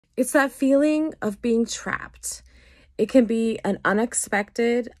It's that feeling of being trapped. It can be an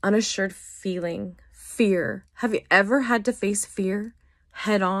unexpected, unassured feeling. Fear. Have you ever had to face fear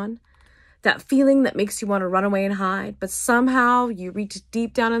head on? That feeling that makes you want to run away and hide, but somehow you reach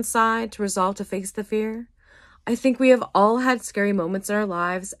deep down inside to resolve to face the fear. I think we have all had scary moments in our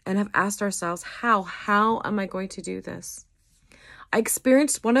lives and have asked ourselves, how am I going to do this? I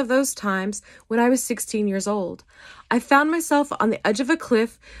experienced one of those times when I was 16 years old. I found myself on the edge of a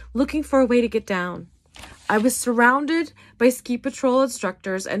cliff looking for a way to get down. I was surrounded by ski patrol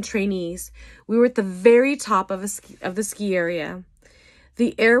instructors and trainees. We were at the very top of the ski area.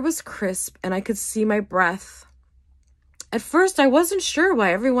 The air was crisp and I could see my breath. At first, I wasn't sure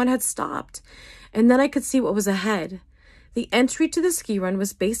why everyone had stopped, and then I could see what was ahead. The entry to the ski run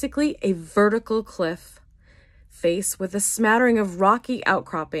was basically a vertical cliff face with a smattering of rocky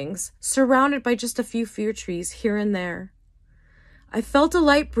outcroppings, surrounded by just a few fir trees here and there. I felt a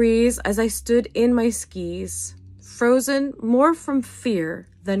light breeze as I stood in my skis, frozen more from fear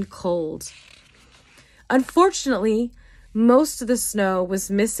than cold. Unfortunately, most of the snow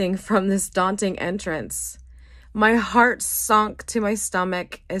was missing from this daunting entrance. My heart sunk to my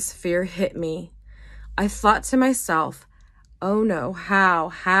stomach as fear hit me. I thought to myself, oh no,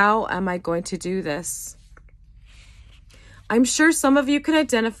 how am I going to do this? I'm sure some of you can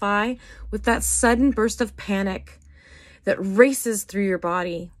identify with that sudden burst of panic that races through your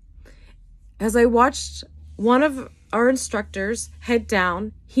body. As I watched one of our instructors head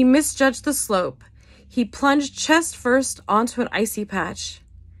down, he misjudged the slope. He plunged chest first onto an icy patch.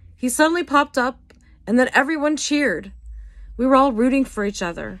 He suddenly popped up, and then everyone cheered. We were all rooting for each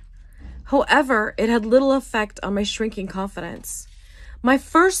other. However, it had little effect on my shrinking confidence. My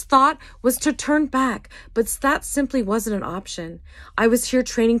first thought was to turn back, but that simply wasn't an option. I was here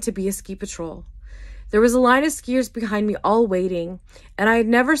training to be a ski patrol. There was a line of skiers behind me all waiting, and I had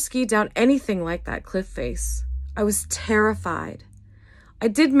never skied down anything like that cliff face. I was terrified. I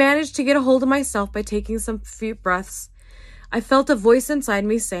did manage to get a hold of myself by taking some few breaths. I felt a voice inside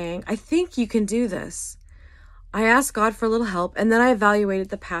me saying, I think you can do this. I asked God for a little help, and then I evaluated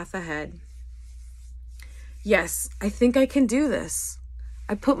the path ahead. Yes, I think I can do this.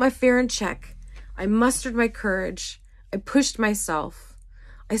 I put my fear in check. I mustered my courage. I pushed myself.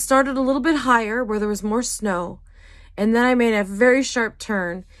 I started a little bit higher where there was more snow, and then I made a very sharp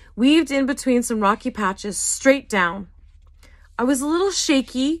turn, weaved in between some rocky patches, straight down. I was a little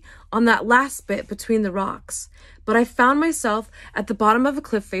shaky on that last bit between the rocks, but I found myself at the bottom of a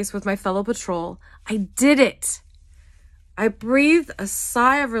cliff face with my fellow patrol. I did it. I breathed a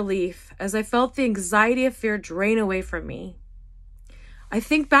sigh of relief as I felt the anxiety of fear drain away from me. I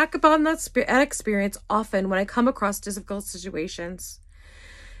think back about that experience often when I come across difficult situations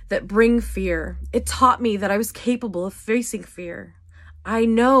that bring fear. It taught me that I was capable of facing fear. I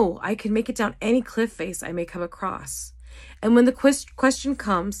know I can make it down any cliff face I may come across. And when the question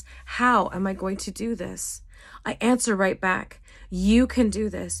comes, how am I going to do this? I answer right back, you can do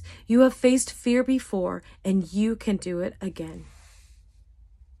this. You have faced fear before, and you can do it again.